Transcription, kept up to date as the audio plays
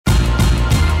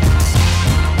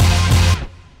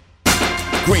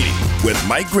Greeny with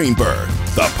Mike Greenberg,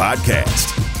 the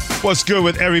podcast. What's good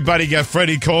with everybody? Got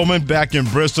Freddie Coleman back in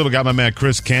Bristol. We got my man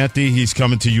Chris Canty. He's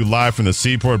coming to you live from the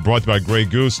Seaport, brought to you by Grey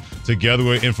Goose. Together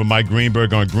we're in for Mike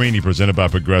Greenberg on Greeny, presented by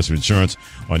Progressive Insurance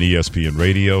on ESPN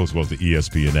Radio, as well as the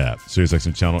ESPN app.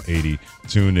 SiriusXM Channel 80.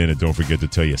 Tune in, and don't forget to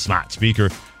tell your smart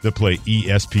speaker to play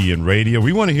ESPN Radio.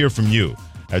 We want to hear from you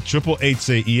at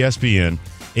 888-SAY-ESPN,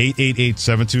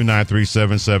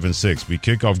 888-729-3776. We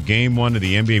kick off Game 1 of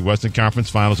the NBA Western Conference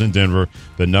Finals in Denver.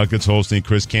 The Nuggets hosting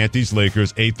Chris Canty's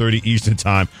Lakers, 8:30 Eastern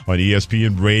Time on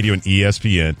ESPN Radio and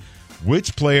ESPN.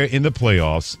 Which player in the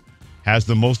playoffs has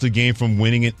the most to gain from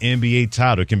winning an NBA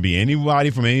title? It can be anybody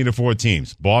from any of the four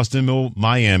teams: Boston,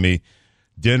 Miami,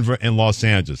 Denver, and Los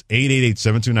Angeles.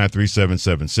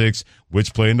 888-729-3776.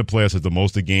 Which player in the playoffs has the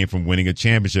most to gain from winning a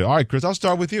championship? All right, Chris, I'll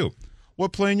start with you.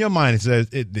 What player in your mind says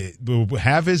it will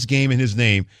have his game and his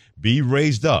name be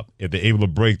raised up if they're able to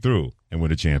break through and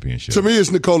win a championship? To me,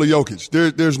 it's Nikola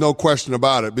Jokic. There's no question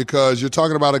about it, because you're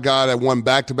talking about a guy that won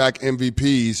back-to-back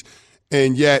MVPs,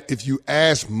 and yet if you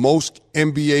ask most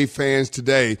NBA fans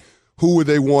today who would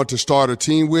they want to start a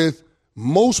team with,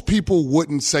 most people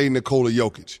wouldn't say Nikola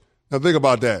Jokic. Now think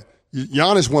about that.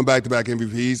 Giannis won back-to-back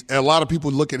MVPs, and a lot of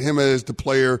people look at him as the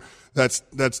player that's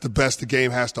the best the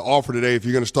game has to offer today. If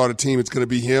you're going to start a team, it's going to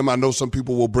be him. I know some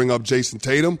people will bring up Jason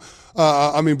Tatum.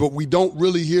 But we don't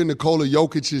really hear Nikola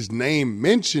Jokic's name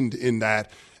mentioned in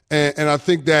that. And I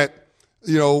think that,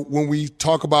 when we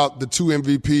talk about the two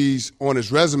MVPs on his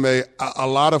resume, a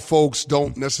lot of folks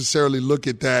don't necessarily look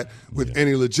at that with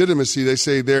any legitimacy. They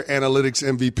say they're analytics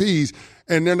MVPs,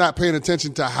 and they're not paying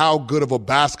attention to how good of a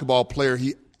basketball player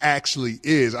he actually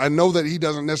is. I know that he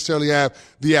doesn't necessarily have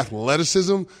the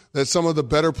athleticism that some of the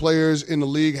better players in the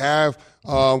league have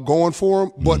going for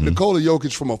him, but Nikola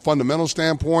Jokic, from a fundamental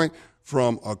standpoint,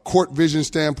 from a court vision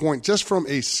standpoint, just from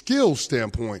a skill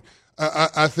standpoint,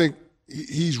 I think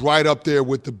he's right up there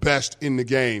with the best in the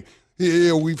game.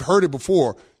 We've heard it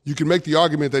before. You can make the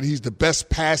argument that he's the best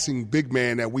passing big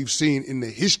man that we've seen in the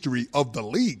history of the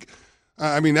league.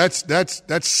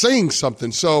 That's saying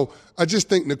something. So I just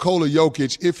think Nikola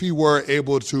Jokic, if he were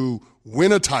able to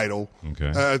win a title,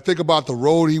 think about the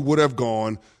road he would have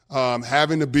gone,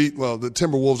 having to beat, the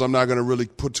Timberwolves I'm not going to really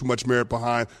put too much merit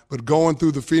behind, but going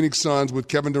through the Phoenix Suns with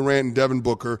Kevin Durant and Devin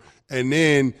Booker, and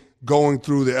then going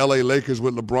through the L.A. Lakers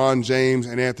with LeBron James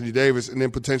and Anthony Davis, and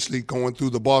then potentially going through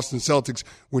the Boston Celtics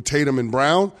with Tatum and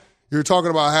Brown. You're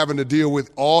talking about having to deal with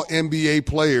all NBA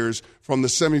players from the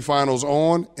semifinals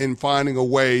on and finding a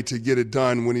way to get it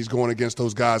done when he's going against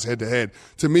those guys head-to-head.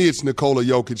 To me, it's Nikola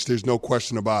Jokic. There's no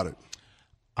question about it.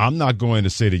 I'm not going to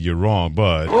say that you're wrong,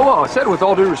 but... Oh, I said it with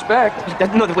all due respect.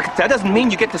 That doesn't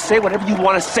mean you get to say whatever you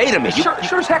want to say to me. It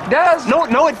sure as heck does.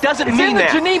 No, it doesn't it's mean that.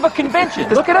 It's in the Geneva Convention.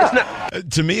 Look it up.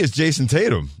 To me, it's Jason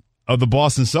Tatum of the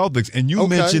Boston Celtics, and you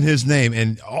mentioned his name,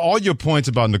 and all your points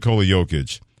about Nikola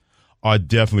Jokic are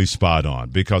definitely spot on,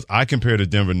 because I compared the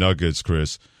Denver Nuggets,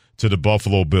 Chris, to the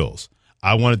Buffalo Bills.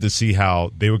 I wanted to see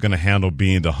how they were going to handle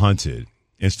being the hunted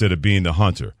instead of being the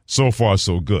hunter. So far,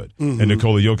 so good. And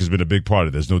Nikola Jokic has been a big part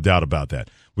of this, no doubt about that.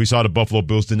 We saw the Buffalo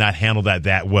Bills did not handle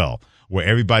that well, where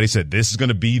everybody said this is going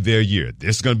to be their year.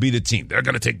 This is going to be the team. They're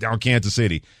going to take down Kansas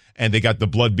City. And they got the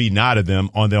blood beaten out of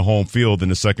them on their home field in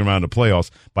the second round of the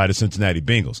playoffs by the Cincinnati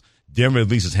Bengals. Denver at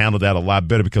least has handled that a lot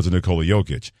better because of Nikola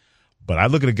Jokic. But I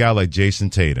look at a guy like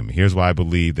Jason Tatum. Here's why I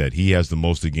believe that he has the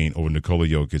most to gain over Nikola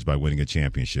Jokic by winning a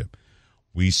championship.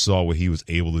 We saw what he was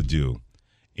able to do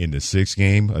in the sixth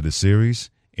game of the series,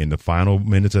 in the final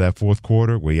minutes of that fourth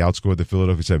quarter, where he outscored the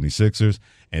Philadelphia 76ers,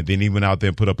 and then he went out there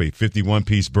and put up a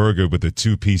 51-piece burger with a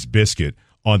 2-piece biscuit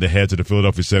on the heads of the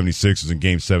Philadelphia 76ers in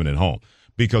Game 7 at home,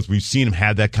 because we've seen him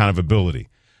have that kind of ability.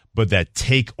 But that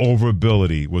takeover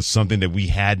ability was something that we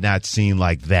had not seen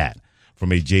like that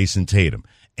from a Jason Tatum.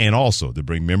 And also, to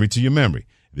bring memory to your memory,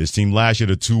 this team last year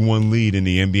had a 2-1 lead in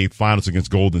the NBA Finals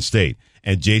against Golden State,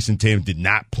 and Jason Tatum did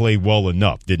not play well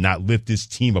enough, did not lift his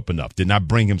team up enough, did not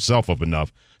bring himself up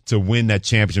enough to win that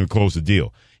championship and close the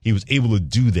deal. He was able to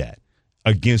do that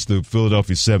against the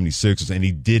Philadelphia 76ers, and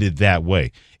he did it that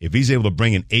way. If he's able to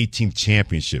bring an 18th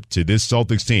championship to this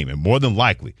Celtics team, and more than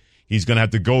likely, he's going to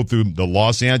have to go through the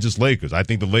Los Angeles Lakers. I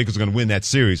think the Lakers are going to win that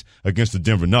series against the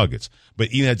Denver Nuggets. But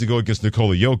even have to go against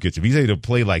Nikola Jokic. If he's able to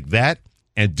play like that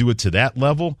and do it to that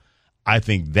level, I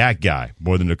think that guy,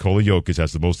 more than Nikola Jokic,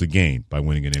 has the most to gain by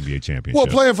winning an NBA championship. Well,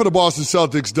 playing for the Boston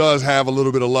Celtics does have a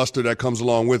little bit of luster that comes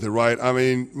along with it, right? I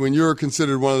mean, when you're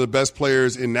considered one of the best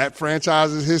players in that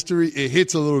franchise's history, it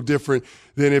hits a little different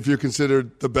than if you're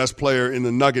considered the best player in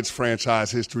the Nuggets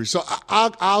franchise history. So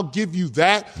I'll give you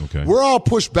that. Okay. Where I'll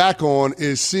push back on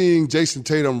is seeing Jason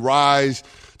Tatum rise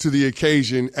to the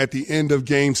occasion at the end of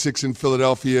Game 6 in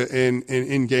Philadelphia and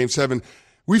in Game 7.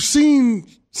 We've seen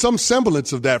some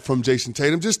semblance of that from Jason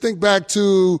Tatum. Just think back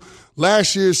to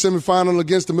last year's semifinal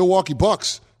against the Milwaukee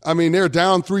Bucks. I mean, they're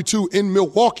down 3-2 in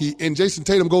Milwaukee, and Jason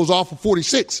Tatum goes off for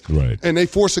 46. Right. And they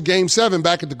force a Game 7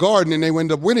 back at the Garden, and they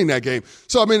end up winning that game.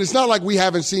 So, I mean, it's not like we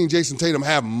haven't seen Jason Tatum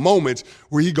have moments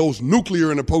where he goes nuclear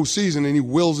in the postseason and he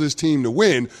wills his team to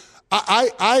win.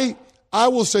 I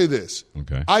will say this.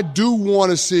 Okay. I do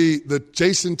want to see the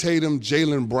Jason Tatum,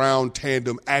 Jaylen Brown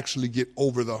tandem actually get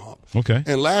over the hump. Okay.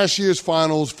 And last year's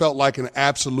finals felt like an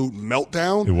absolute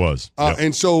meltdown. It was. Yep.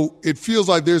 And so it feels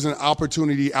like there's an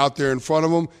opportunity out there in front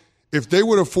of them. If they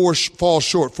were to fall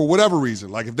short for whatever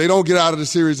reason, like if they don't get out of the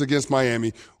series against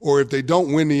Miami or if they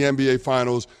don't win the NBA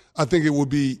Finals, I think it would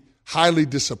be highly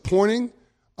disappointing.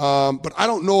 But I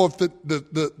don't know if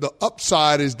the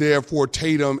upside is there for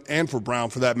Tatum and for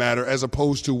Brown, for that matter, as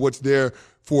opposed to what's there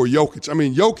for Jokic. I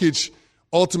mean, Jokic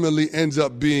ultimately ends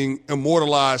up being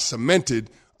immortalized, cemented,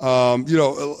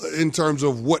 in terms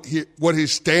of what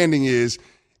his standing is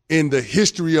in the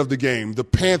history of the game, the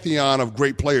pantheon of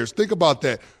great players. Think about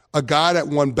that. A guy that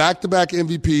won back-to-back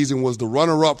MVPs and was the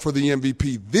runner-up for the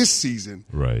MVP this season.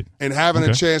 Right. And having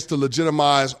a chance to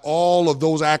legitimize all of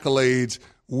those accolades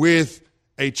with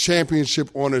a championship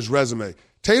on his resume.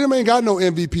 Tatum ain't got no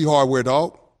MVP hardware,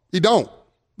 dog. He don't.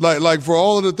 Like for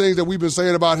all of the things that we've been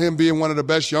saying about him being one of the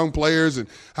best young players and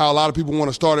how a lot of people want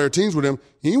to start their teams with him,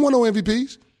 he ain't won no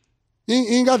MVPs.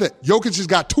 He ain't got that. Jokic has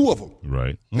got 2 of them.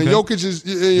 Right. Okay. And Jokic is,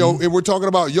 and we're talking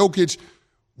about Jokic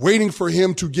waiting for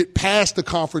him to get past the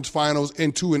conference finals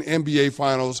into an NBA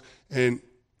finals. And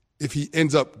if he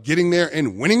ends up getting there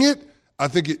and winning it, I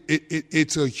think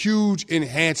it's a huge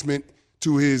enhancement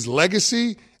to his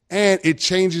legacy, and it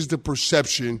changes the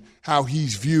perception how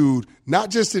he's viewed,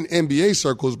 not just in NBA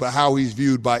circles, but how he's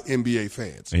viewed by NBA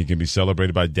fans. And he can be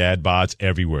celebrated by dad bods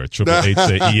everywhere.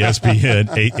 888-ESPN,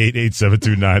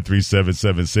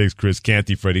 888-729-3776. Chris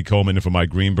Canty, Freddie Coleman, and for Mike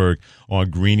Greenberg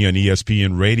on Greeny on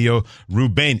ESPN Radio.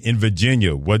 Ruben in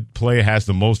Virginia, what player has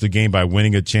the most to gain by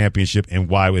winning a championship and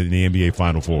why in the NBA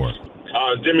Final Four?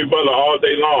 Jimmy Butler all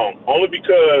day long. Only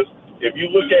because if you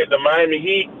look at the Miami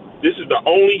Heat, this is the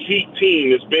only Heat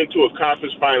team that's been to a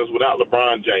conference finals without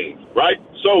LeBron James, right?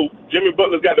 So Jimmy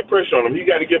Butler's got the pressure on him. He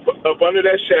got to get up under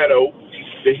that shadow.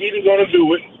 The Heat is going to do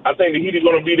it. I think the Heat is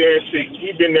going to be there in 6.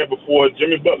 He's been there before.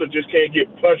 Jimmy Butler just can't get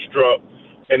punch drunk,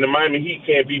 and the Miami Heat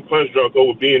can't be punch drunk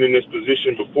over being in this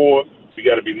position before. We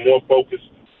got to be more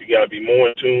focused. We got to be more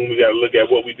in tune. We got to look at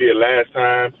what we did last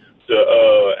time to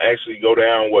actually go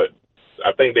down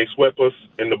I think they swept us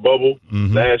in the bubble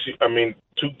last year. 2-3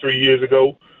 years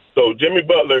ago. So Jimmy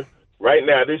Butler, right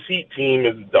now, this Heat team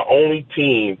is the only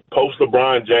team post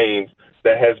LeBron James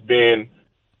that has been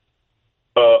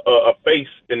a face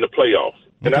in the playoffs.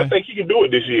 And I think he can do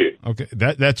it this year. Okay,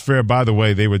 that's fair. By the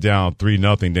way, they were down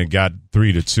 3-0, then got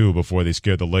 3-2 before they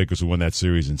scared the Lakers, who won that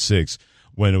series in 6.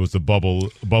 When it was the bubble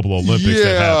Olympics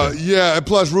that happened. Yeah, and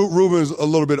plus Ruben's a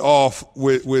little bit off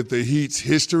with the Heat's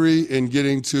history in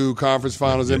getting to conference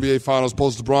finals, NBA finals,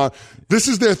 post LeBron. This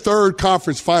is their 3rd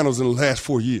conference finals in the last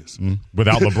 4 years.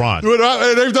 Without LeBron.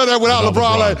 They've done that without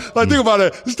LeBron. Think about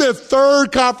that. This is their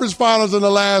 3rd conference finals in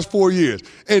the last 4 years.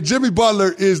 And Jimmy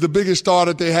Butler is the biggest star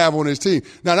that they have on his team.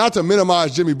 Now, not to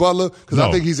minimize Jimmy Butler, because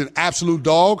I think he's an absolute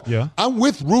dog. Yeah. I'm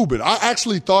with Ruben. I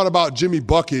actually thought about Jimmy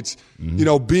Buckets,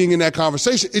 being in that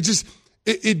conversation.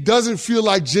 It doesn't feel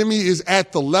like Jimmy is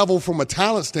at the level from a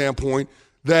talent standpoint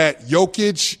that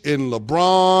Jokic and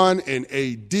LeBron and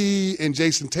AD and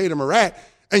Jason Tatum are at.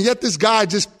 And yet this guy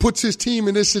just puts his team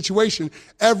in this situation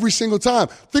every single time.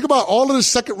 Think about all of the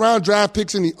second-round draft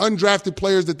picks and the undrafted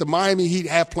players that the Miami Heat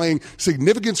have playing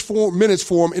significant minutes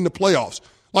for them in the playoffs.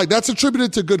 Like, that's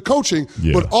attributed to good coaching,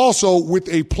 but also with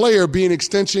a player being an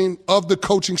extension of the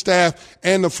coaching staff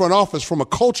and the front office from a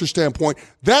culture standpoint.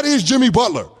 That is Jimmy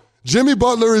Butler. Jimmy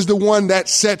Butler is the one that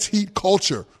sets Heat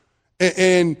culture.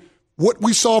 And what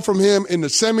we saw from him in the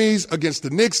semis against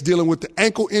the Knicks, dealing with the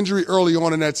ankle injury early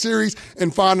on in that series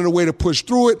and finding a way to push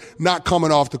through it, not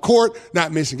coming off the court,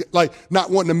 not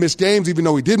wanting to miss games, even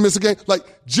though he did miss a game.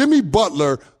 Like, Jimmy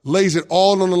Butler lays it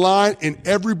all on the line, and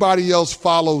everybody else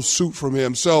follows suit from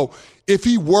him. So if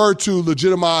he were to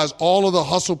legitimize all of the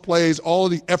hustle plays, all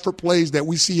of the effort plays that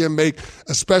we see him make,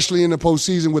 especially in the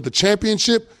postseason with the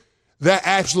championship, that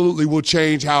absolutely will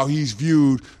change how he's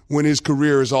viewed when his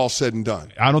career is all said and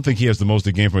done. I don't think he has the most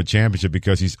to gain from a championship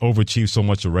because he's overachieved so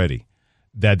much already.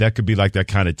 That could be like that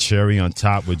kind of cherry on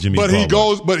top with Jimmy Butler.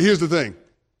 But here's the thing.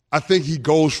 I think he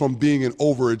goes from being an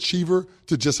overachiever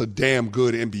to just a damn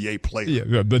good NBA player.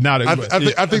 Yeah, but not. I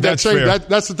think that changes.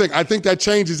 That's the thing. I think that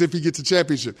changes if he gets a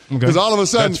championship. Because all of a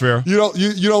sudden, you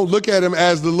don't look at him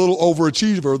as the little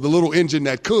overachiever, the little engine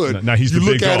that could. Now he's the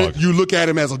big dog. You look at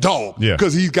him as a dog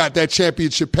because he's got that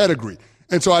championship pedigree.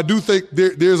 And so I do think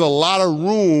there's a lot of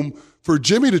room for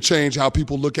Jimmy to change how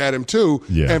people look at him too,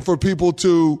 and for people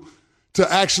to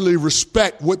actually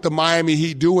respect what the Miami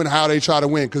Heat do and how they try to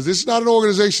win. Because this is not an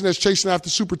organization that's chasing after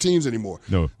super teams anymore.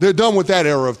 No. They're done with that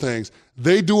era of things.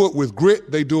 They do it with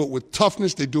grit. They do it with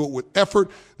toughness. They do it with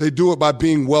effort. They do it by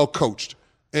being well coached.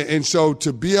 And so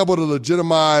to be able to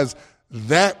legitimize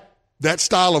that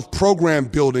style of program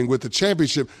building with the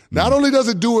championship, not only does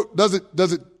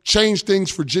it change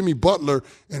things for Jimmy Butler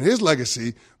and his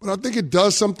legacy, but I think it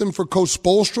does something for Coach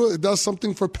Spoelstra. It does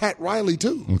something for Pat Riley,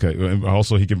 too. Okay. And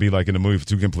also, he can be like in the movie, if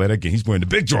two can play that game, he's wearing the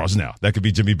big drawers now. That could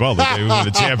be Jimmy Butler. They win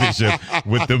the championship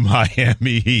with the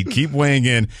Miami Heat. Keep weighing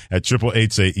in at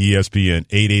 888-ESPN,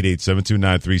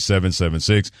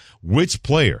 888-729-3776. Which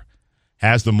player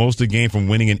has the most to gain from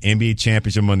winning an NBA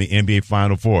championship on the NBA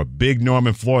Final Four? Big Norm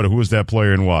in Florida. Who is that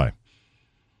player and why?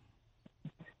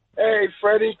 Hey,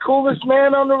 Freddie, coolest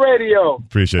man on the radio.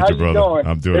 Appreciate you, brother.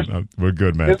 We're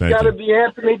good, man. It's got to be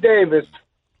Anthony Davis.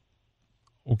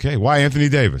 Okay, why Anthony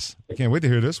Davis? I can't wait to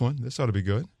hear this one. This ought to be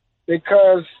good.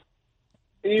 Because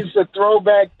he's the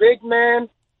throwback big man.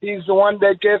 He's the one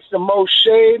that gets the most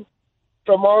shade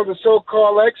from all the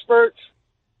so-called experts.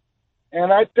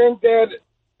 And I think that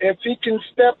if he can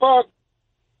step up,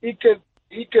 he could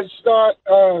start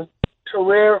a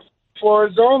career for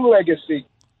his own legacy.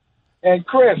 And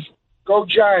Chris, go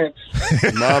Giants.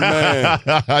 My man.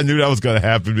 I knew that was going to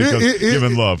happen because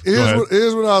giving love.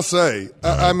 Here's what I'll say.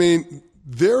 I mean,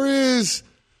 there is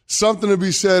something to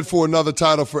be said for another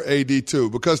title for AD,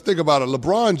 too. Because think about it.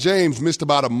 LeBron James missed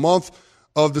about a month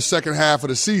of the second half of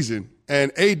the season,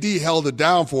 and AD held it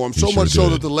down for him, so much so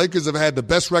that the Lakers have had the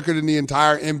best record in the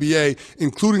entire NBA,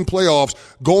 including playoffs,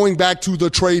 going back to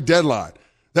the trade deadline.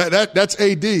 That's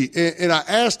AD. And I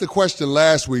asked the question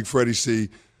last week, Freddie C.,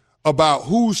 about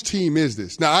whose team is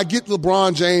this. Now, I get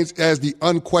LeBron James as the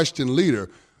unquestioned leader,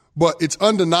 but it's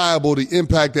undeniable the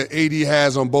impact that AD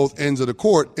has on both ends of the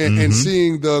court and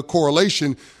seeing the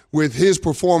correlation with his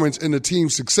performance and the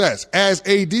team's success. As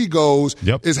AD goes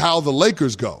is how the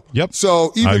Lakers go.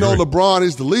 So even though LeBron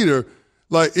is the leader,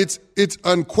 like it's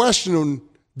unquestionable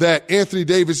that Anthony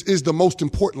Davis is the most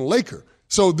important Laker.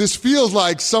 So this feels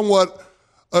like somewhat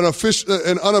an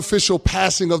unofficial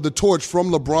passing of the torch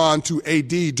from LeBron to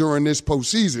AD during this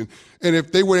postseason. And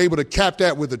if they were able to cap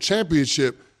that with a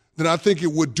championship, then I think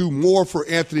it would do more for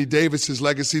Anthony Davis's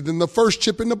legacy than the first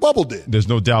chip in the bubble did. There's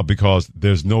no doubt, because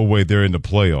there's no way they're in the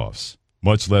playoffs,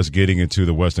 much less getting into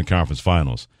the Western Conference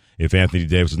Finals, if Anthony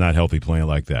Davis is not healthy playing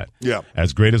like that. Yeah.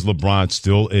 As great as LeBron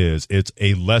still is, it's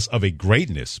a less of a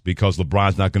greatness because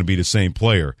LeBron's not going to be the same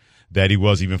player that he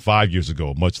was even 5 years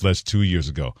ago, much less 2 years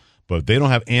ago. But if they don't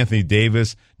have Anthony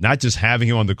Davis, not just having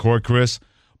him on the court, Chris,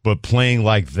 but playing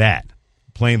like that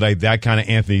kind of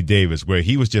Anthony Davis, where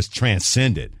he was just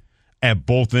transcended at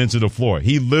both ends of the floor.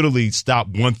 He literally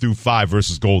stopped 1 through 5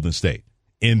 versus Golden State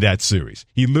in that series.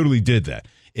 He literally did that.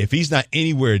 If he's not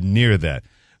anywhere near that,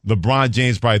 LeBron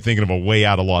James probably thinking of a way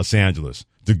out of Los Angeles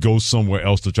to go somewhere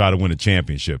else to try to win a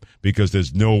championship, because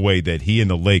there's no way that he and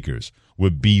the Lakers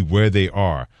would be where they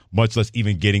are, much less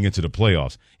even getting into the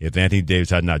playoffs, if Anthony Davis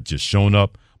had not just shown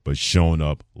up, but shown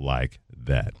up like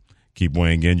that. Keep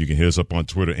weighing in. You can hit us up on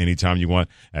Twitter anytime you want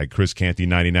at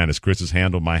ChrisCanty99. It's Chris's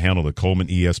handle, my handle, the Coleman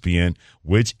ESPN.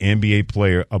 Which NBA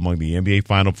player among the NBA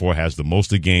Final Four has the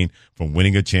most to gain from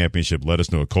winning a championship? Let us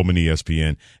know at Coleman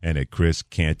ESPN and at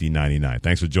ChrisCanty99.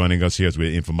 Thanks for joining us here as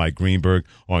we're in for Mike Greenberg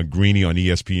on Greeny on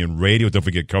ESPN Radio. Don't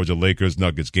forget coverage of Lakers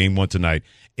Nuggets Game 1 tonight,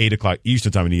 8 o'clock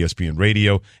Eastern Time on ESPN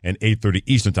Radio and 8:30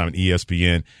 Eastern Time on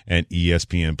ESPN and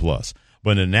ESPN+.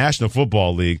 But in the National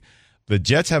Football League, the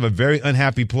Jets have a very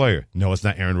unhappy player. No, it's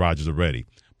not Aaron Rodgers already.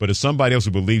 But it's somebody else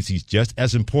who believes he's just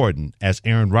as important as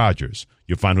Aaron Rodgers.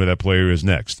 You'll find who that player is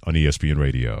next on ESPN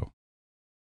Radio.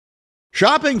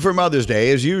 Shopping for Mother's Day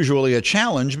is usually a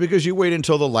challenge because you wait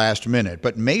until the last minute,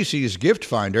 but Macy's Gift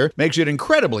Finder makes it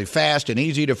incredibly fast and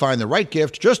easy to find the right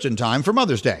gift just in time for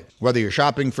Mother's Day. Whether you're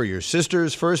shopping for your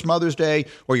sister's first Mother's Day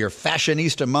or your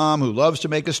fashionista mom who loves to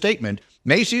make a statement,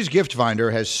 Macy's Gift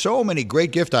Finder has so many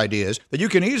great gift ideas that you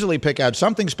can easily pick out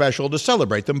something special to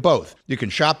celebrate them both. You can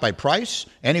shop by price,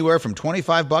 anywhere from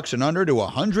 $25 and under to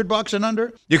 $100 and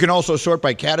under. You can also sort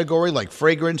by category like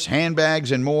fragrance,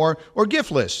 handbags, and more, or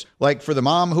gift lists, like for the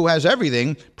mom who has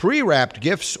everything, pre-wrapped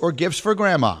gifts or gifts for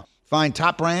grandma. Find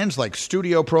top brands like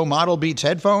Studio Pro Model Beats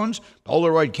headphones,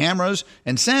 Polaroid cameras,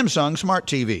 and Samsung smart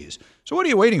TVs. So what are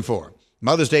you waiting for?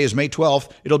 Mother's Day is May 12th.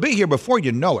 It'll be here before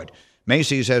you know it.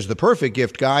 Macy's has the perfect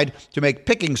gift guide to make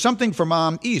picking something for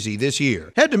mom easy this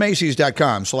year. Head to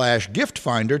Macys.com/gift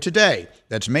finder today.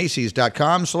 That's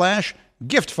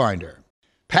Macys.com/gift finder.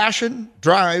 Passion,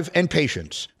 drive, and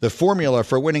patience. The formula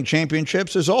for winning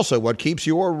championships is also what keeps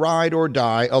your ride or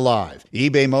die alive.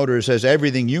 eBay Motors has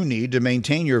everything you need to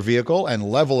maintain your vehicle and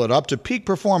level it up to peak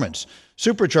performance.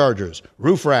 Superchargers,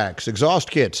 roof racks, exhaust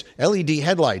kits, LED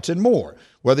headlights, and more.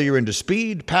 Whether you're into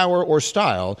speed, power, or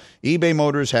style, eBay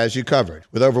Motors has you covered.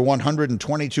 With over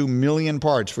 122 million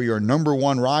parts for your number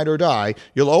one ride or die,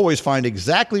 you'll always find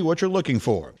exactly what you're looking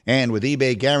for. And with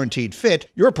eBay Guaranteed Fit,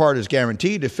 your part is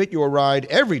guaranteed to fit your ride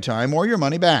every time or your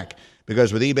money back.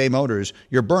 Because with eBay Motors,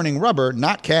 you're burning rubber,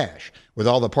 not cash. With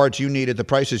all the parts you need at the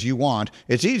prices you want,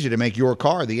 it's easy to make your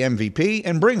car the MVP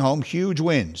and bring home huge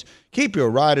wins. Keep your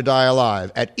ride or die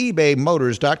alive at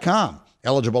ebaymotors.com.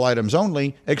 Eligible items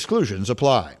only. Exclusions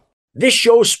apply. This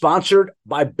show is sponsored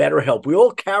by BetterHelp. We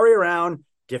all carry around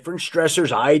different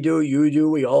stressors. I do, you do,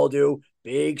 we all do,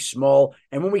 big, small.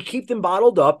 And when we keep them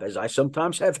bottled up, as I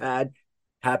sometimes have had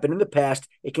happen in the past,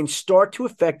 it can start to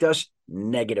affect us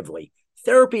negatively.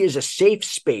 Therapy is a safe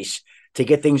space to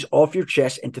get things off your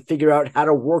chest and to figure out how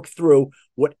to work through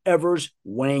whatever's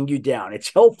weighing you down.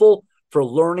 It's helpful for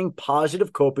learning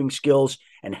positive coping skills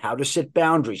and how to set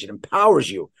boundaries. It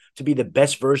empowers you to be the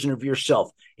best version of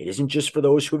yourself. It isn't just for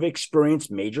those who have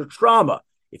experienced major trauma.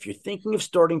 If you're thinking of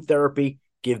starting therapy,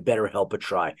 give BetterHelp a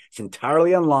try. It's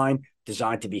entirely online,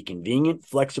 designed to be convenient,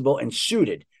 flexible, and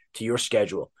suited to your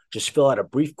schedule. Just fill out a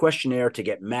brief questionnaire to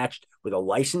get matched with a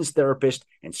licensed therapist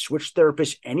and switch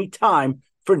therapists anytime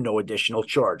for no additional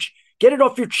charge. Get it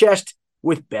off your chest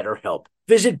with BetterHelp.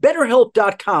 Visit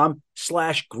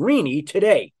BetterHelp.com/Greeny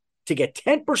today to get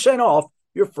 10% off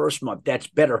your first month. That's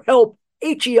BetterHelp,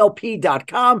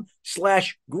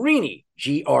 HELP.com/Greeny,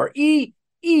 GREENY.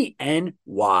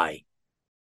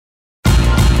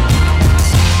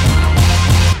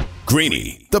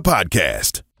 Greeny, the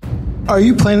podcast. Are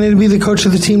you planning to be the coach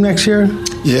of the team next year?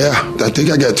 Yeah, I think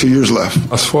I got 2 years left.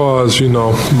 As far as,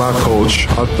 my coach,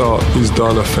 I thought he's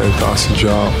done a fantastic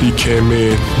job. He came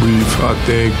in, we've, I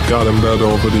think, gotten better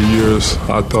over the years.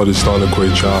 I thought he's done a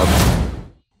great job.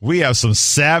 We have some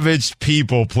savage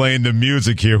people playing the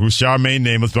music here whose Charmaine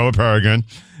name is Bubba Peregrine.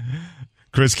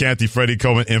 Chris Canty, Freddie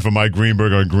Coleman, in for Mike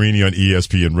Greenberg on Greeny on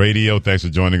ESPN Radio. Thanks for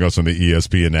joining us on the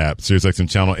ESPN app. SiriusXM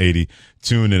Channel 80.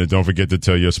 Tune in and don't forget to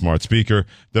tell your smart speaker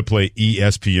to play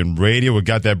ESPN Radio. We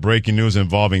got that breaking news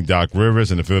involving Doc Rivers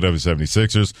and the Philadelphia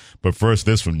 76ers. But first,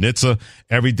 this from NHTSA.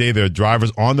 Every day there are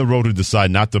drivers on the road who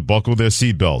decide not to buckle their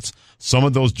seatbelts. Some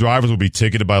of those drivers will be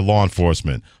ticketed by law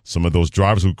enforcement. Some of those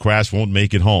drivers who crash won't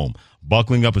make it home.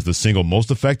 Buckling up is the single most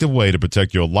effective way to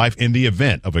protect your life in the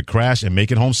event of a crash and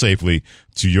make it home safely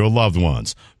to your loved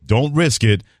ones. Don't risk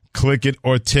it. Click it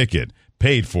or ticket.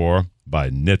 Paid for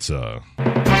by NHTSA.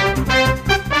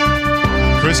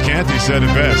 Chris Canty said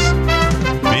it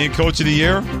best. Being coach of the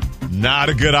year, not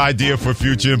a good idea for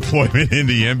future employment in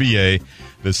the NBA.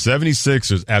 The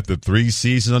 76ers, after 3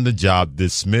 seasons on the job,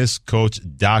 dismissed Coach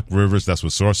Doc Rivers. That's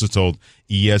what sources told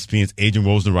ESPN's Adrian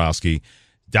Wojnarowski.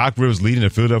 Doc Rivers leading the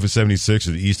Philadelphia 76ers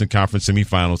to the Eastern Conference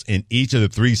semifinals in each of the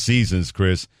 3 seasons,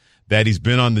 Chris, that he's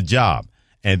been on the job.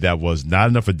 And that was not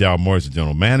enough for Daryl Morey as the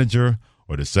general manager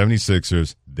or the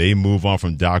 76ers. They move on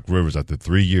from Doc Rivers after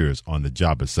 3 years on the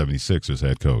job as 76ers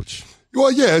head coach. Well,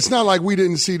 yeah, it's not like we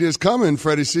didn't see this coming,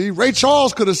 Freddie C. Ray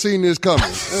Charles could have seen this coming.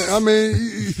 I mean,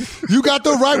 you got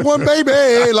the right one,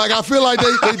 baby. Like, I feel like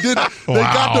they did. They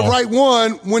got the right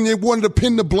one when they wanted to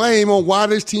pin the blame on why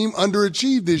this team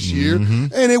underachieved this year,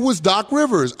 and it was Doc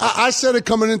Rivers. I said it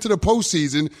coming into the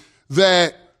postseason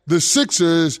that the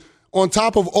Sixers, on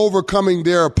top of overcoming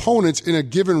their opponents in a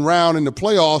given round in the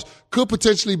playoffs, could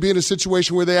potentially be in a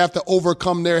situation where they have to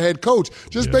overcome their head coach,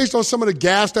 just based on some of the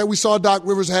gas that we saw Doc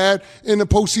Rivers had in the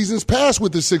postseasons past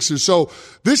with the Sixers. So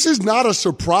this is not a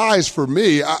surprise for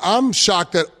me. I'm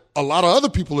shocked that a lot of other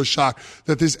people are shocked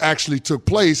that this actually took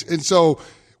place. And so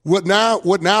what now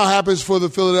happens for the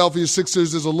Philadelphia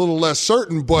Sixers is a little less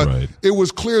certain, but it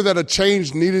was clear that a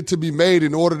change needed to be made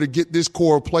in order to get this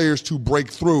core of players to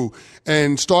break through.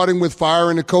 And starting with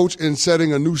firing the coach and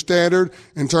setting a new standard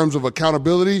in terms of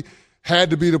accountability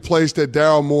had to be the place that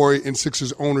Daryl Morey and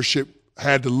Sixers ownership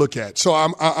had to look at. So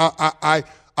I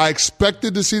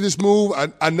expected to see this move.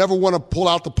 I never want to pull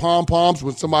out the pom-poms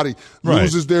when somebody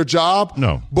loses their job.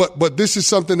 No. But this is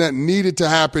something that needed to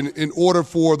happen in order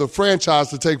for the franchise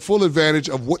to take full advantage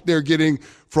of what they're getting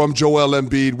from Joel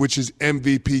Embiid, which is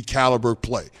MVP caliber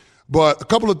play. But a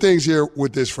couple of things here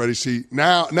with this, Freddie. See,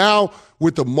 now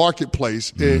with the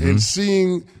marketplace and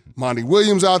seeing Monty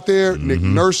Williams out there, Nick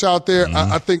Nurse out there,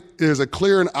 I think there's a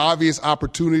clear and obvious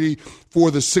opportunity for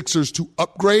the Sixers to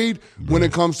upgrade when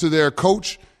it comes to their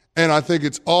coach. And I think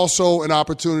it's also an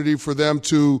opportunity for them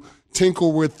to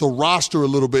tinkle with the roster a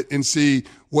little bit and see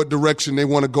what direction they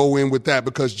want to go in with that,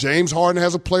 because James Harden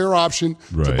has a player option.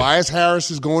 Right. Tobias Harris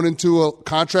is going into a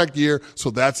contract year,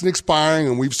 so that's an expiring,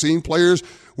 and we've seen players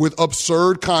with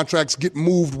absurd contracts get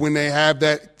moved when they have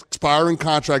that expiring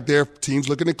contract there. Teams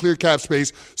looking to clear cap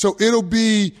space. So it'll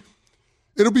be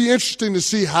interesting to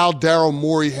see how Daryl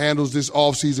Morey handles this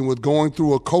offseason with going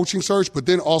through a coaching search, but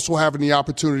then also having the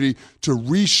opportunity to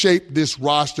reshape this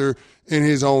roster in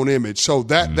his own image. So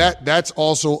that's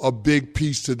also a big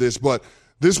piece to this. But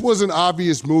this was an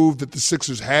obvious move that the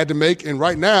Sixers had to make. And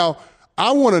right now,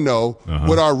 I want to know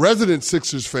what our resident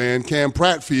Sixers fan, Cam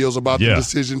Pratt, feels about the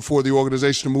decision for the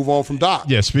organization to move on from Doc.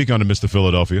 Yeah, speak on to Mr.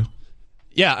 Philadelphia.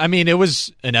 Yeah, I mean, it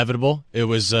was inevitable. It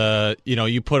was,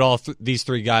 you put all these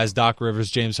three guys, Doc Rivers,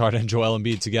 James Harden, and Joel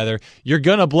Embiid together, you're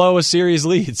going to blow a series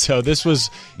lead. So this was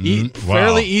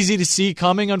fairly easy to see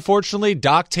coming, unfortunately.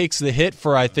 Doc takes the hit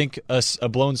for, I think, a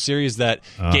blown series that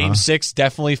Game 6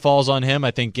 definitely falls on him.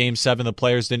 I think Game 7, the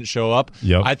players didn't show up.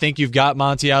 Yep. I think you've got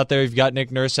Monty out there. You've got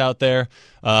Nick Nurse out there.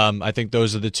 I think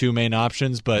those are the two main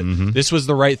options. But this was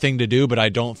the right thing to do, but I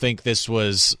don't think this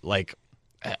was,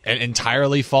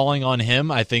 entirely falling on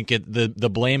him. I think the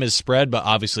blame is spread, but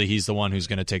obviously he's the one who's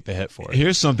going to take the hit for it.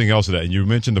 Here's something else to that, and you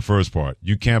mentioned the first part.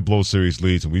 You can't blow series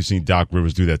leads, and we've seen Doc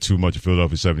Rivers do that too much in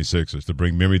Philadelphia 76ers to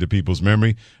bring memory to people's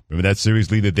memory. Remember that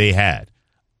series lead that they had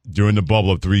during the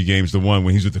bubble of 3-1 when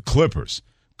he was with the Clippers?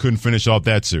 Couldn't finish off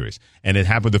that series. And it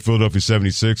happened to Philadelphia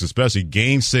 76, especially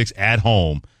Game 6 at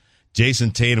home.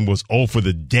 Jason Tatum was 0 for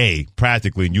the day,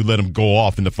 practically, and you let him go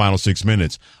off in the final 6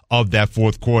 minutes of that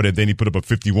fourth quarter, and then he put up a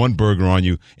 51-burger on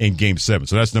you in Game 7.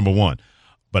 So that's number one.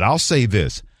 But I'll say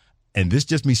this, and this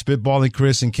just me spitballing,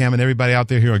 Chris and Cam and everybody out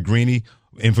there here on Greeny,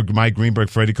 and for Mike Greenberg,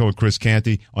 Freddie Cole, and Chris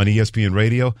Canty on ESPN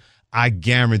Radio, I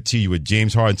guarantee you what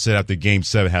James Harden said after Game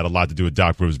 7 had a lot to do with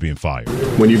Doc Rivers being fired.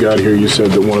 When you got here, you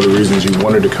said that one of the reasons you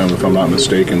wanted to come, if I'm not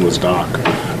mistaken, was Doc.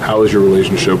 How has your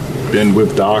relationship been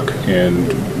with Doc, and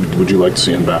would you like to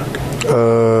see him back?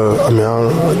 Our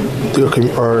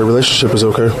relationship is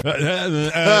okay.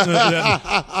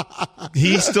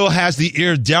 He still has the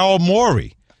ear of Daryl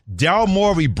Morey. Daryl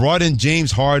Morey brought in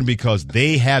James Harden because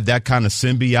they have that kind of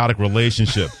symbiotic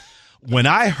relationship. When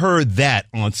I heard that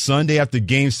on Sunday after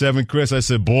Game 7, Chris, I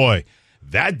said, boy,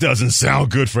 that doesn't sound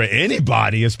good for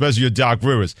anybody, especially your Doc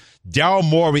Rivers. Daryl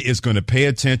Morey is going to pay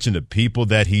attention to people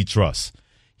that he trusts.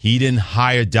 He didn't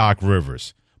hire Doc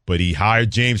Rivers, but he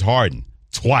hired James Harden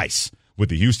twice with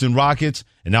the Houston Rockets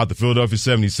and now the Philadelphia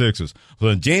 76ers. So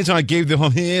when James Harden gave them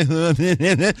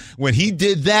when he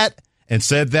did that and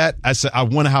said that, I said, I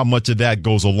wonder how much of that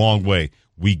goes a long way.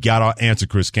 We got our answer,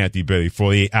 Chris Canty,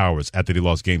 48 hours after they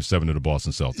lost Game 7 to the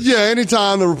Boston Celtics. Yeah,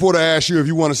 anytime the reporter asks you if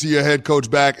you want to see your head coach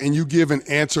back and you give an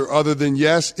answer other than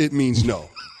yes, it means no.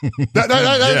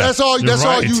 That's all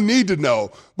you need to know.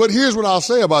 But here's what I'll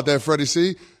say about that, Freddie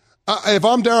C. If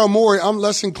I'm Daryl Morey, I'm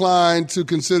less inclined to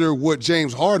consider what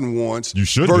James Harden wants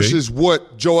versus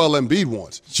what Joel Embiid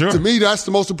wants. Sure. To me, that's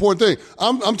the most important thing.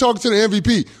 I'm talking to the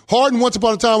MVP. Harden once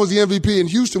upon a time was the MVP in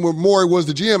Houston where Morey was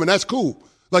the GM, and that's cool.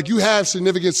 Like, you have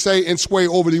significant say and sway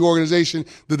over the organization,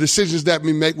 the decisions that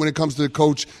we make when it comes to the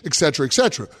coach, et cetera, et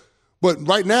cetera. But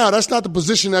right now, that's not the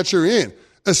position that you're in,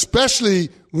 especially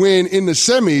when in the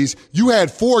semis, you had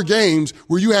 4 games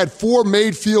where you had 4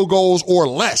 made field goals or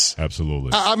less.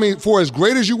 Absolutely. I mean, for as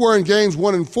great as you were in games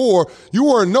 1 and 4, you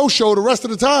were a no-show the rest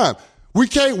of the time. We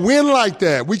can't win like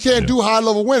that. We can't do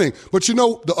high-level winning. But you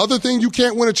know, the other thing you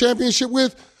can't win a championship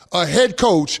with? A head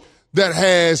coach that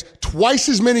has twice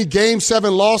as many Game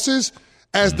 7 losses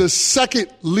as the second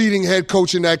leading head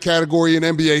coach in that category in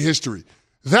NBA history.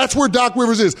 That's where Doc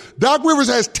Rivers is. Doc Rivers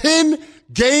has 10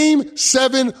 Game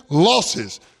 7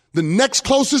 losses. The next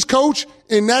closest coach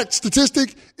in that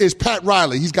statistic is Pat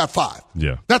Riley. He's got 5.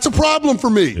 Yeah. That's a problem for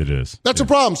me. It is. That's a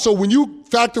problem. So when you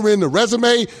factor in the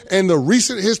resume and the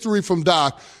recent history from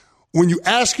Doc, when you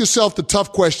ask yourself the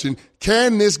tough question,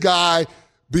 can this guy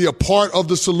be a part of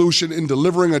the solution in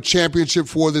delivering a championship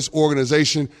for this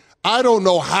organization? I don't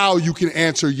know how you can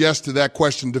answer yes to that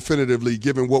question definitively,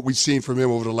 given what we've seen from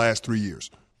him over the last 3 years.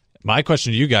 My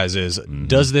question to you guys is,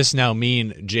 does this now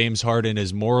mean James Harden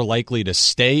is more likely to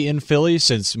stay in Philly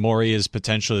since Morey is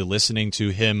potentially listening to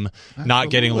him not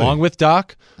getting along with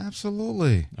Doc?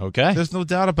 Absolutely. Okay. There's no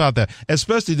doubt about that.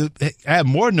 Especially to add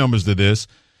more numbers to this,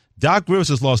 Doc Rivers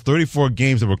has lost 34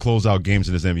 games that were closeout games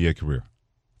in his NBA career.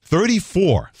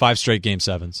 34. 5 straight Game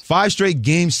 7s. 5 straight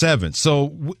Game 7s.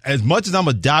 So as much as I'm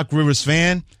a Doc Rivers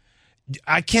fan,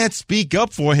 I can't speak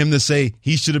up for him to say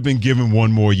he should have been given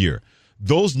one more year.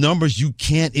 Those numbers you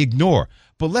can't ignore.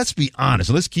 But let's be honest.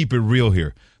 Let's keep it real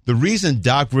here. The reason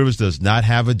Doc Rivers does not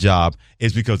have a job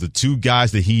is because the two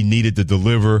guys that he needed to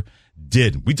deliver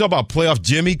didn't. We talk about playoff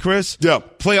Jimmy, Chris. Yeah.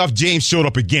 Playoff James showed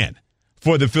up again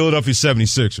for the Philadelphia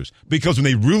 76ers. Because when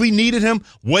they really needed him,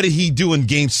 what did he do in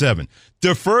Game 7?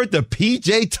 Deferred to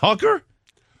P.J. Tucker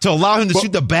to allow him to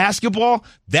shoot the basketball?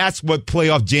 That's what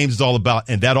playoff James is all about,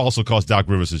 and that also cost Doc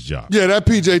Rivers his job. Yeah, that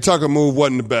P.J. Tucker move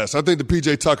wasn't the best. I think the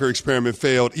P.J. Tucker experiment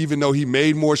failed. Even though he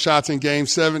made more shots in Game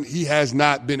 7, he has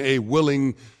not been a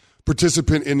willing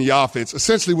participant in the offense.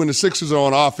 Essentially, when the Sixers are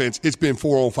on offense, it's been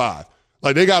 4-on-5.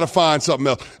 Like, they got to find something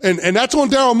else. And that's on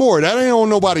Daryl Morey. That ain't on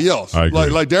nobody else. I agree.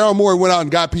 Like Daryl Morey went out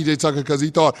and got P.J. Tucker because he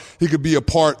thought he could be a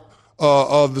part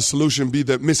of the solution, be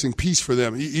the missing piece for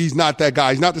them. He's not that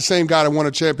guy. He's not the same guy that won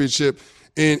a championship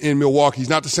in Milwaukee. He's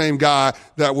not the same guy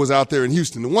that was out there in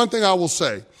Houston. The one thing I will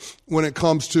say when it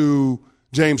comes to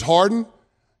James Harden,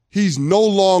 he's no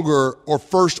longer or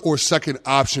first or second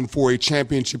option for a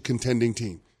championship contending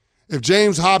team. If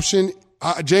James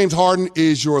Harden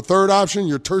is your third option,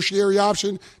 your tertiary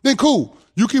option, then cool.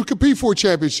 You can compete for a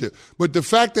championship. But the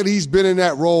fact that he's been in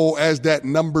that role as that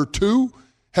number 2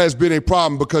 has been a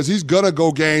problem because he's going to go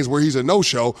games where he's a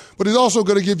no-show, but he's also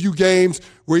going to give you games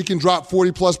where he can drop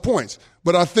 40-plus points.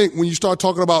 But I think when you start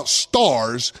talking about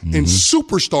stars and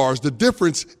superstars, the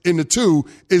difference in the two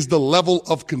is the level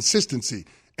of consistency.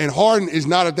 And Harden is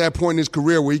not at that point in his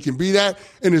career where he can be that,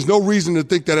 and there's no reason to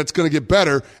think that it's going to get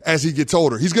better as he gets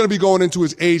older. He's going to be going into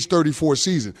his age 34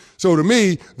 season. So to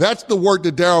me, that's the work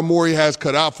that Daryl Morey has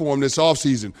cut out for him this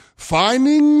offseason.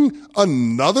 Finding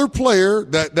another player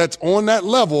that's on that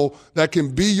level that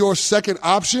can be your second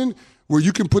option where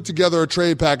you can put together a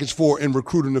trade package for and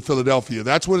recruit him to Philadelphia.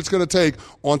 That's what it's going to take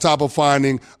on top of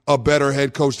finding a better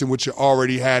head coach than what you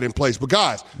already had in place. But,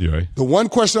 guys, the one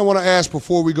question I want to ask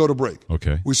before we go to break.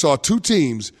 Okay. We saw 2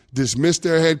 teams dismiss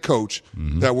their head coach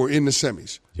that were in the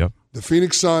semis. Yep. The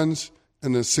Phoenix Suns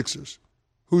and the Sixers.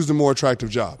 Who's the more attractive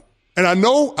job? And I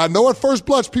know at first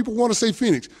blush people want to say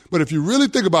Phoenix, but if you really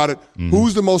think about it,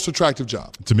 who's the most attractive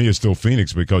job? To me, it's still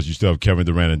Phoenix because you still have Kevin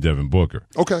Durant and Devin Booker.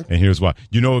 Okay. And here's why.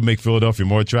 You know what would make Philadelphia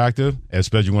more attractive?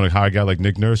 Especially when you want to hire a guy like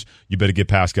Nick Nurse, you better get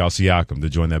Pascal Siakam to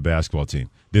join that basketball team.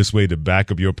 This way, to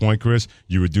back up your point, Chris,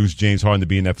 you reduce James Harden to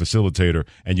being that facilitator,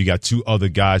 and you got 2 other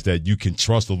guys that you can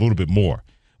trust a little bit more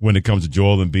when it comes to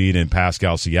Joel Embiid and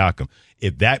Pascal Siakam.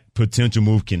 If that potential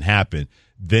move can happen,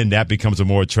 then that becomes a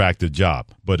more attractive job.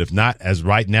 But if not, as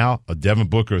right now, a Devin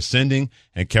Booker ascending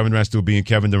and Kevin Durant still being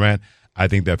Kevin Durant, I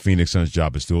think that Phoenix Suns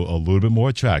job is still a little bit more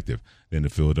attractive than the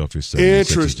Philadelphia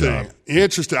 76ers job.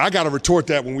 Interesting. I got to retort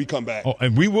that when we come back. Oh,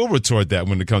 and we will retort that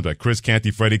when it comes back. Chris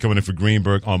Canty, Freddie coming in for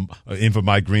Greenberg, in for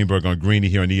Mike Greenberg on Greeny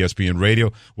here on ESPN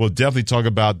Radio. We'll definitely talk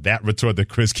about that retort that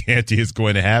Chris Canty is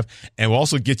going to have, and we'll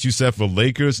also get you set for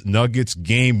Lakers Nuggets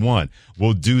Game 1.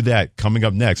 We'll do that coming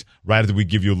up next, right after we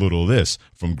give you a little of this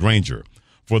from Grainger.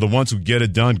 For the ones who get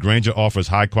it done, Grainger offers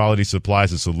high-quality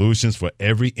supplies and solutions for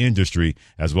every industry,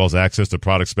 as well as access to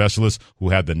product specialists who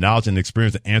have the knowledge and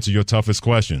experience to answer your toughest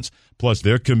questions. Plus,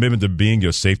 their commitment to being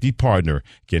your safety partner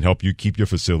can help you keep your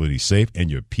facility safe and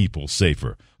your people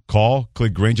safer. Call,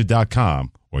 click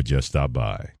Grainger.com, or just stop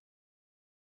by.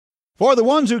 For the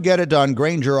ones who get it done,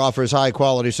 Grainger offers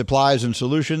high-quality supplies and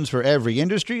solutions for every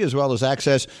industry, as well as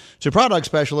access to product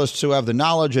specialists who have the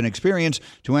knowledge and experience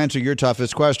to answer your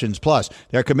toughest questions. Plus,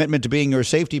 their commitment to being your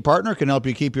safety partner can help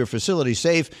you keep your facility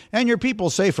safe and your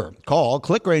people safer. Call,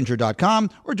 click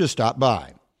Grainger.com, or just stop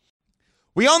by.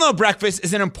 We all know breakfast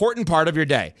is an important part of your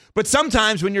day, but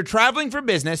sometimes when you're traveling for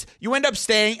business, you end up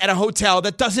staying at a hotel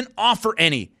that doesn't offer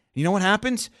any. You know what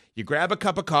happens? You grab a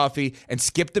cup of coffee and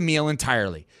skip the meal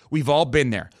entirely. We've all been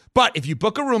there. But if you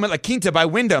book a room at La Quinta by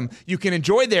Wyndham, you can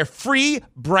enjoy their free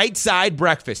Bright Side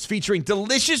breakfast featuring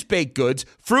delicious baked goods,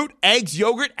 fruit, eggs,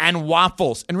 yogurt, and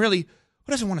waffles. And really,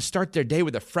 who doesn't want to start their day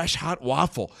with a fresh, hot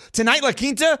waffle? Tonight, La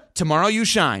Quinta, tomorrow you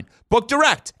shine. Book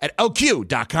direct at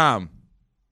LQ.com.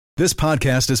 This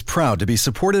podcast is proud to be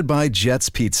supported by Jets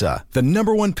Pizza, the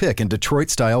 #1 pick in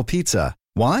Detroit-style pizza.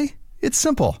 Why? It's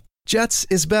simple. Jets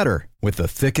is better. With the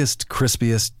thickest,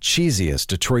 crispiest, cheesiest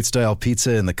Detroit-style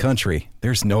pizza in the country,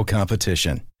 there's no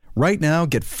competition. Right now,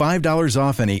 get $5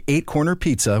 off any 8-corner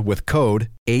pizza with code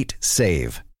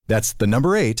 8SAVE. That's the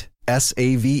number 8,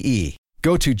 S-A-V-E.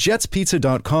 Go to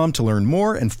jetspizza.com to learn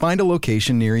more and find a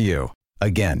location near you.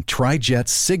 Again, try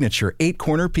Jet's signature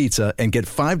 8-corner pizza and get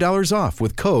 $5 off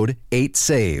with code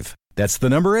 8SAVE. That's the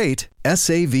number 8,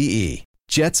 S-A-V-E.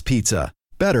 Jet's Pizza.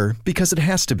 better because it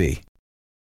has to be.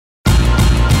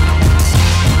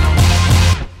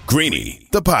 Greeny,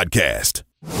 the podcast.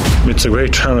 It's a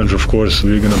great challenge, of course.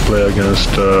 We're going to play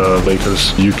against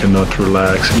Lakers. You cannot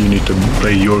relax. You need to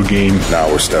play your game. Now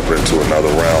we're stepping into another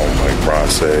realm, like Bron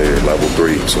said, level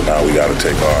 3. So now we got to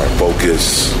take our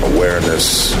focus,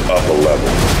 awareness up a level.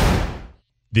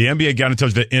 The NBA got in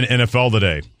touch with the NFL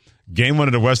today. Game 1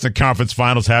 of the Western Conference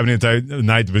Finals happening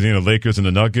tonight between the Lakers and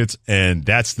the Nuggets, and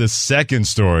that's the second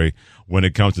story when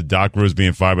it comes to Doc Rivers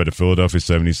being fired by the Philadelphia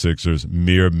 76ers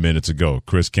mere minutes ago.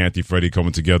 Chris Canty, Freddie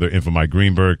coming together in for Mike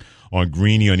Greenberg on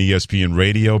Greeny on ESPN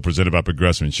Radio, presented by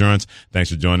Progressive Insurance. Thanks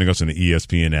for joining us on the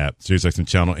ESPN app, SiriusXM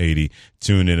Channel 80.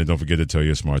 Tune in and don't forget to tell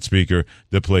your smart speaker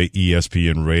to play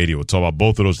ESPN Radio. We'll talk about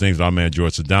both of those things. Our man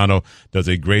George Sedano does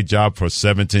a great job for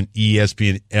 710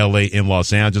 ESPN LA in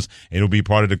Los Angeles, and he'll be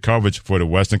part of the coverage for the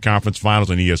Western Conference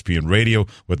Finals on ESPN Radio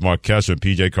with Mark Kessler and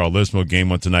PJ Carlismo. Game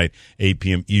 1 tonight, 8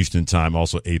 p.m. Eastern Time,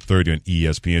 also 8:30 on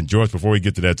ESPN. George, before we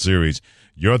get to that series,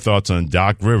 your thoughts on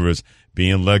Doc Rivers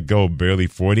being let go barely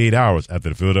 48 hours after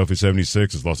the Philadelphia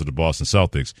 76ers lost to the Boston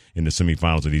Celtics in the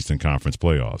semifinals of the Eastern Conference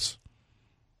playoffs?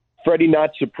 Freddie,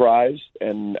 not surprised,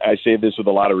 and I say this with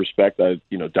a lot of respect.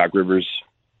 Doc Rivers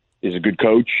is a good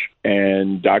coach,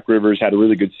 and Doc Rivers had a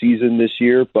really good season this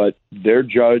year, but they're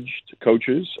judged,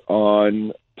 coaches,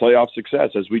 on playoff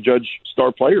success as we judge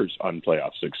star players on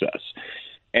playoff success.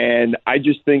 And I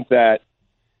just think that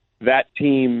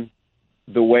team,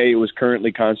 the way it was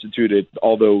currently constituted,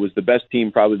 although it was the best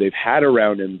team probably they've had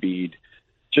around Embiid,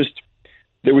 just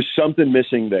there was something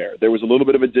missing there. There was a little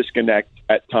bit of a disconnect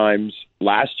at times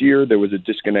last year. There was a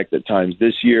disconnect at times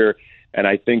this year. And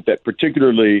I think that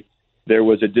particularly there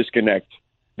was a disconnect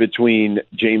between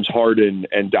James Harden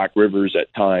and Doc Rivers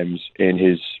at times in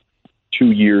his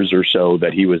 2 years or so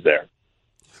that he was there.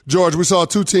 George, we saw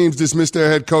two teams dismiss their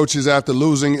head coaches after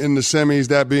losing in the semis,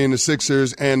 that being the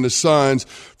Sixers and the Suns.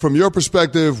 From your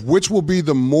perspective, which will be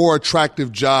the more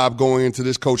attractive job going into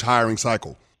this coach hiring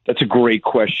cycle? That's a great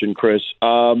question, Chris.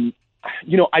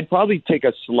 I'd probably take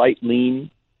a slight lean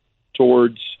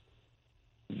towards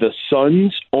the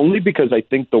Suns, only because I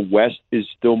think the West is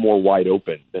still more wide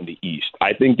open than the East.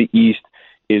 I think the East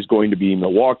is going to be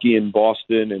Milwaukee and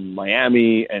Boston and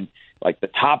Miami, and like the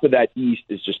top of that East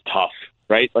is just tough,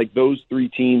 right? Like those three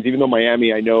teams, even though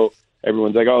Miami, I know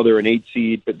everyone's like, oh, they're an 8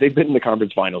 seed, but they've been in the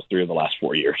conference finals 3 of the last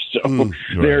 4 years. So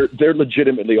they're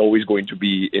legitimately always going to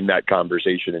be in that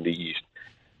conversation in the East.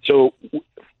 So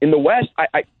in the West,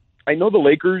 I know the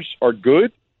Lakers are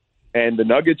good and the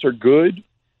Nuggets are good,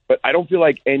 but I don't feel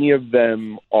like any of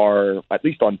them are, at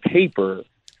least on paper,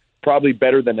 probably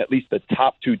better than at least the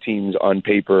top 2 teams on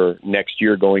paper next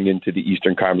year going into the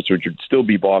Eastern Conference, which would still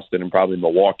be Boston and probably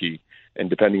Milwaukee. And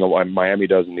depending on what Miami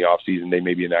does in the offseason, they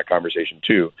may be in that conversation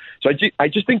too. So I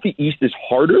just think the East is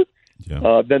harder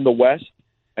than the West,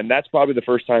 and that's probably the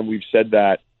first time we've said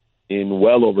that in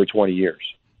well over 20 years.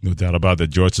 No doubt about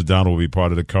that. George Sedano will be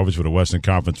part of the coverage for the Western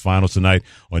Conference Finals tonight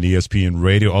on ESPN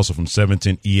Radio. Also from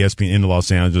 710 ESPN in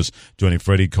Los Angeles, joining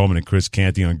Freddie Coleman and Chris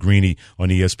Canty on Greeny on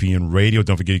ESPN Radio.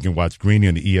 Don't forget you can watch Greeny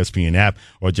on the ESPN app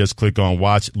or just click on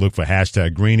watch, look for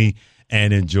hashtag Greeny,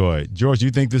 and enjoy. George, do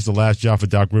you think this is the last job for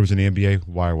Doc Rivers in the NBA?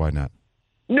 Why or why not?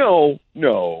 No.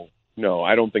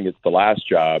 I don't think it's the last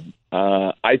job.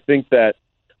 I think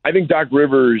Doc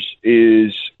Rivers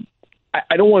is –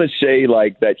 I don't want to say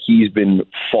like that he's been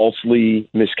falsely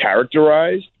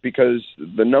mischaracterized because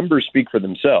the numbers speak for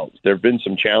themselves. There have been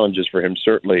some challenges for him,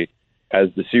 certainly, as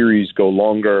the series go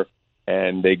longer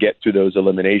and they get to those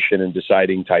elimination and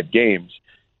deciding type games.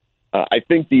 I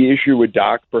think the issue with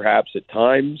Doc, perhaps at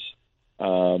times,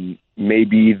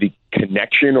 maybe the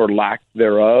connection or lack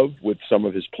thereof with some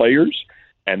of his players,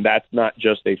 and that's not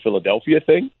just a Philadelphia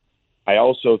thing. I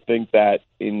also think that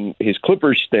in his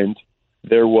Clippers stint,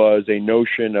 there was a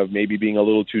notion of maybe being a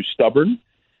little too stubborn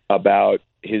about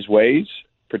his ways,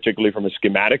 particularly from a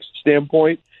schematics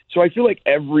standpoint. So I feel like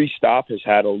every stop has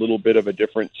had a little bit of a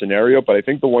different scenario, but I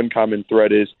think the one common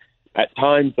thread is at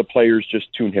times the players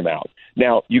just tune him out.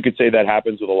 Now, you could say that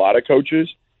happens with a lot of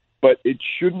coaches, but it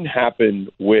shouldn't happen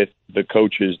with the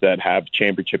coaches that have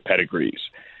championship pedigrees.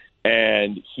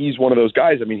 And he's one of those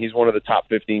guys. I mean, he's one of the top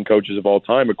 15 coaches of all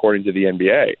time, according to the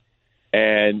NBA.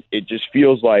 And it just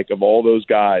feels like of all those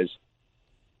guys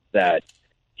that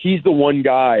he's the one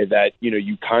guy that,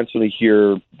 you constantly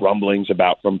hear rumblings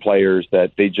about from players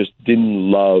that they just didn't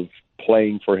love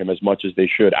playing for him as much as they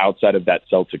should outside of that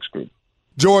Celtics group.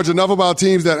 George, enough about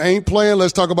teams that ain't playing.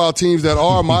 Let's talk about teams that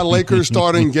are. My Lakers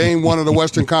starting game 1 of the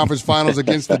Western Conference Finals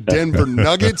against the Denver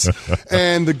Nuggets.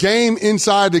 And the game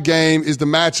inside the game is the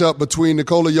matchup between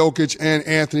Nikola Jokic and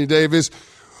Anthony Davis.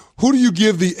 Who do you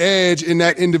give the edge in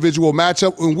that individual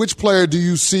matchup, and which player do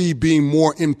you see being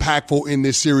more impactful in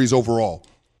this series overall?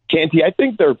 Canty, I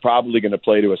think they're probably going to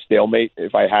play to a stalemate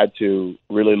if I had to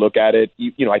really look at it.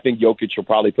 I think Jokic will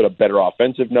probably put up better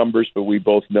offensive numbers, but we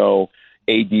both know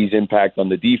AD's impact on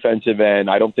the defensive end.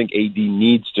 I don't think AD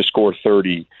needs to score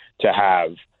 30 to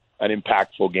have an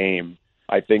impactful game.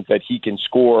 I think that he can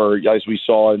score, as we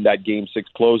saw in that Game 6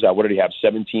 closeout. What did he have,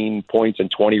 17 points and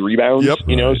 20 rebounds? Yep.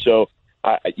 So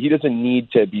he doesn't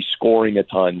need to be scoring a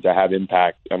ton to have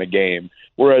impact on a game.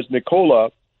 Whereas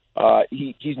Nikola,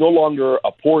 he's no longer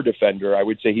a poor defender. I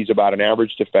would say he's about an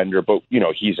average defender, but,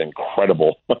 he's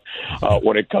incredible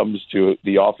when it comes to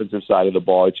the offensive side of the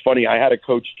ball. It's funny, I had a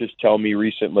coach just tell me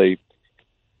recently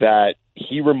that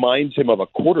he reminds him of a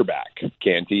quarterback,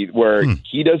 Canty, where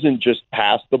he doesn't just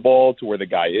pass the ball to where the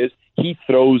guy is. He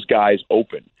throws guys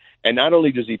open. And not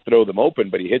only does he throw them open,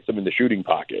 but he hits them in the shooting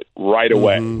pocket right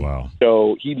away. Wow.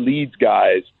 So he leads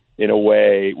guys in a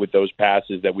way with those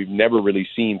passes that we've never really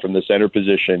seen from the center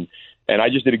position. And I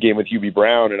just did a game with Hubie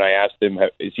Brown, and I asked him,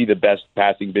 is he the best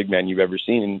passing big man you've ever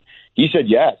seen? And he said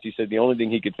yes. He said the only thing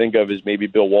he could think of is maybe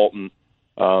Bill Walton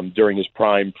during his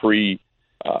prime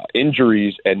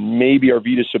injuries, and maybe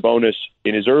Arvydas Sabonis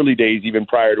in his early days, even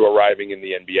prior to arriving in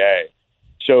the NBA.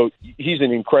 So he's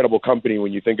an incredible company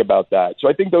when you think about that. So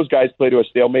I think those guys play to a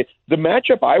stalemate. The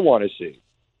matchup I want to see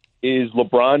is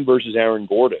LeBron versus Aaron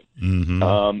Gordon. Mm-hmm.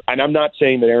 And I'm not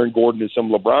saying that Aaron Gordon is some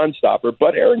LeBron stopper,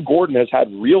 but Aaron Gordon has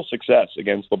had real success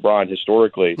against LeBron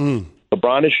historically.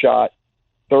 LeBron has shot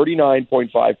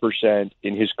 39.5%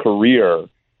 in his career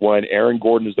when Aaron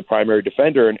Gordon is the primary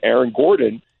defender, and Aaron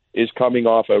Gordon is coming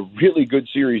off a really good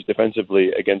series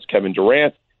defensively against Kevin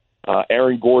Durant.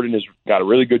 Aaron Gordon has got a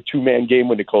really good two-man game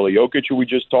with Nikola Jokic, who we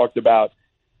just talked about.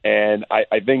 And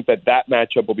I think that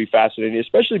matchup will be fascinating,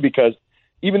 especially because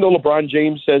even though LeBron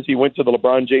James says he went to the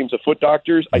LeBron James of foot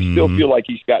doctors, I still feel like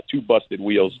he's got two busted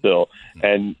wheels still.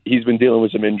 And he's been dealing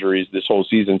with some injuries this whole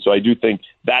season. So I do think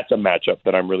that's a matchup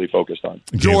that I'm really focused on.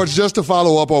 George, just to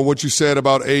follow up on what you said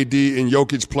about AD and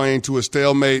Jokic playing to a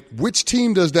stalemate, which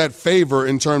team does that favor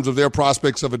in terms of their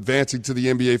prospects of advancing to the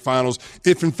NBA Finals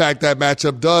if, in fact, that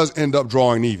matchup does end up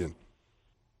drawing even?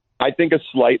 I think a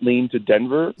slight lean to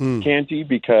Denver, Canty,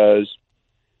 because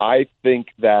I think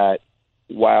that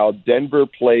while Denver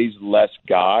plays less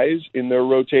guys in their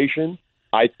rotation,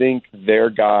 I think their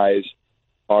guys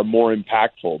are more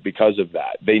impactful because of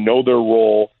that. They know their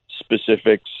role,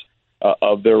 specifics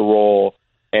of their role,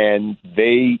 and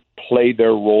they play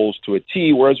their roles to a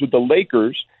T. Whereas with the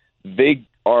Lakers, they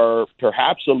are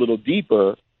perhaps a little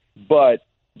deeper, but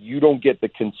you don't get the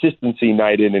consistency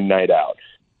night in and night out.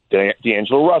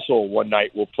 D'Angelo Russell one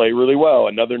night will play really well.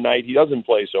 Another night he doesn't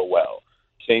play so well.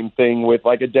 Same thing with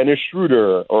like a Dennis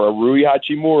Schroeder or a Rui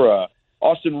Hachimura.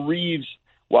 Austin Reeves,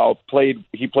 while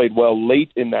he played well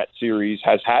late in that series,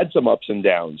 has had some ups and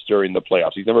downs during the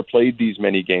playoffs. He's never played these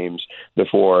many games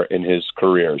before in his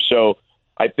career. So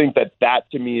I think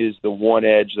that to me is the one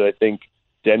edge that I think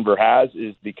Denver has,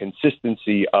 is the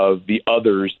consistency of the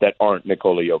others that aren't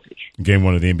Nikola Jokic. Game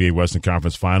 1 of the NBA Western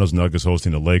Conference Finals, Nuggets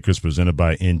hosting the Lakers, presented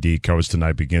by ND. Coverage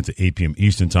tonight begins at 8 p.m.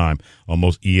 Eastern Time on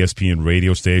most ESPN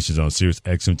radio stations on Sirius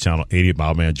XM Channel 80.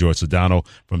 My man George Sedano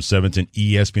from 710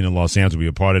 ESPN in Los Angeles will be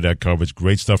a part of that coverage.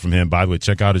 Great stuff from him. By the way,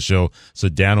 check out his show,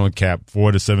 Sedano and Cap,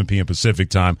 4 to 7 p.m.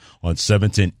 Pacific Time on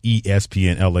 710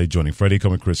 ESPN LA, joining Freddie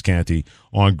Coleman, Chris Canty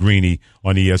on Greeny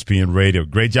on ESPN Radio.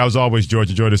 Great job as always, George.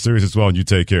 Enjoy the series as well, and you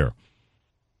take care.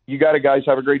 You got it, guys.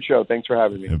 Have a great show. Thanks for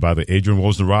having me. And by the way, Adrian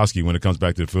Wojnarowski, when it comes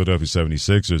back to the Philadelphia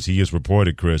 76ers, he has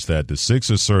reported, Chris, that the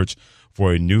Sixers search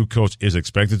for a new coach is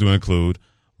expected to include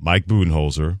Mike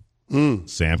Budenholzer,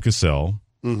 Sam Cassell,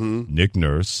 Nick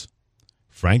Nurse,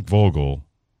 Frank Vogel,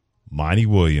 Monty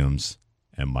Williams,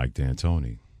 and Mike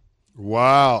D'Antoni.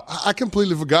 Wow. I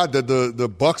completely forgot that the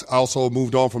Bucks also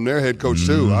moved on from their head coach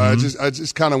too. I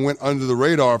just kind of went under the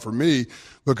radar for me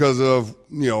because of,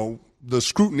 the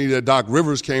scrutiny that Doc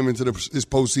Rivers came into his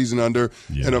postseason under.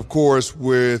 Yeah. And of course,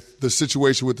 with the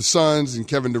situation with the Suns and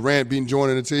Kevin Durant being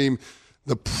joining the team,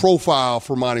 the profile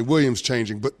for Monty Williams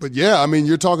changing. But yeah, I mean,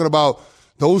 you're talking about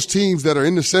those teams that are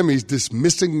in the semis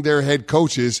dismissing their head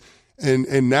coaches,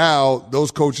 and now those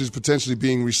coaches potentially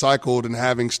being recycled and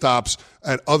having stops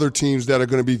at other teams that are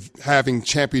going to be having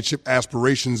championship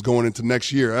aspirations going into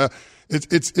next year.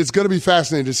 It's going to be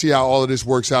fascinating to see how all of this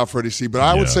works out, Freddie C. But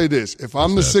I would say this. If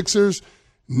I'm the Sixers,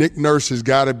 Nick Nurse has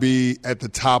got to be at the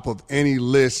top of any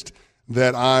list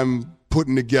that I'm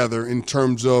putting together in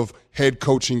terms of head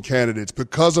coaching candidates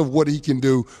because of what he can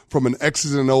do from an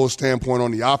X's and O's standpoint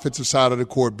on the offensive side of the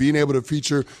court, being able to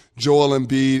feature Joel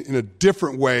Embiid in a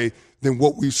different way than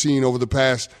what we've seen over the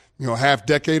past half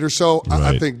decade or so.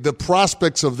 Right. I think the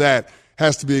prospects of that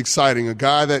has to be exciting. A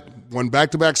guy that won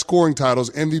back-to-back scoring titles,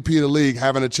 MVP of the league,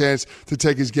 having a chance to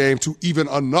take his game to even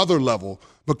another level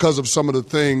because of some of the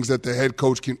things that the head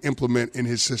coach can implement in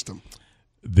his system.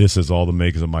 This is all the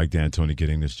makers of Mike D'Antoni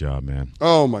getting this job, man.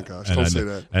 Oh, my gosh. Don't say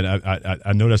that. And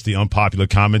I know that's the unpopular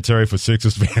commentary for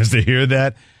Sixers fans to hear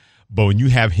that, but when you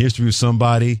have history with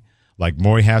somebody like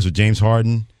Morey has with James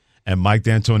Harden and Mike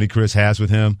D'Antoni, Chris has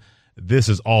with him, this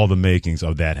is all the makings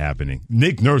of that happening.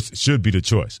 Nick Nurse should be the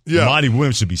choice. Yeah. Monty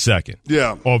Williams should be second.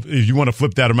 Yeah. Or if you want to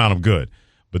flip that around, I'm good.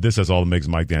 But this has all the makings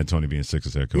of Mike D'Antoni being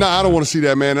Sixers head coach. No, I don't want to see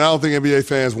that, man. And I don't think NBA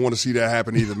fans want to see that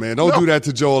happen either, man. Don't do that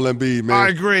to Joel Embiid, man. I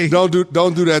agree. Don't do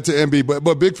that to Embiid.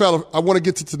 But big fella, I want to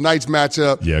get to tonight's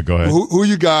matchup. Yeah, go ahead. Who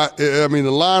you got? I mean,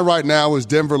 the line right now is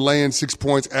Denver laying 6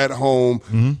 points at home.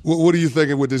 Mm-hmm. What are you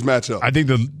thinking with this matchup? I think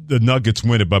the Nuggets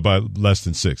win it by less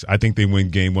than 6. I think they win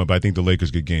game 1, but I think the Lakers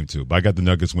get game 2. But I got the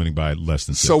Nuggets winning by less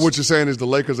than 6. So what you're saying is the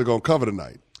Lakers are going to cover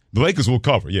tonight? The Lakers will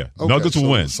cover, yeah. Okay, Nuggets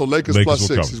will win. So Lakers plus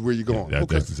 6 is where you're going. Yeah,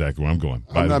 okay. That's exactly where I'm going.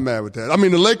 I'm not mad with that. I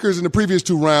mean, the Lakers in the previous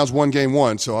 2 rounds won game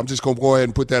 1, so I'm just going to go ahead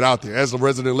and put that out there. As a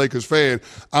resident Lakers fan,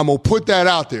 I'm going to put that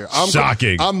out there.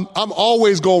 Shocking. I'm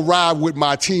always going to ride with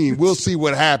my team. We'll see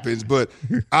what happens, but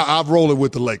I've rolled it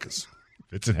with the Lakers.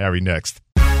 It's in Harry next.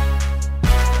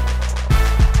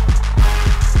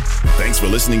 Thanks for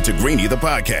listening to Greeny the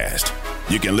podcast.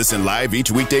 You can listen live each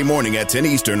weekday morning at 10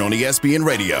 Eastern on ESPN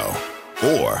Radio.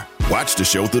 Or watch the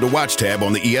show through the Watch tab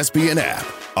on the ESPN app.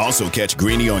 Also catch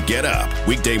Greeny on Get Up,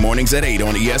 weekday mornings at 8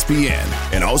 on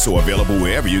ESPN. And also available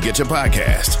wherever you get your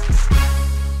podcast.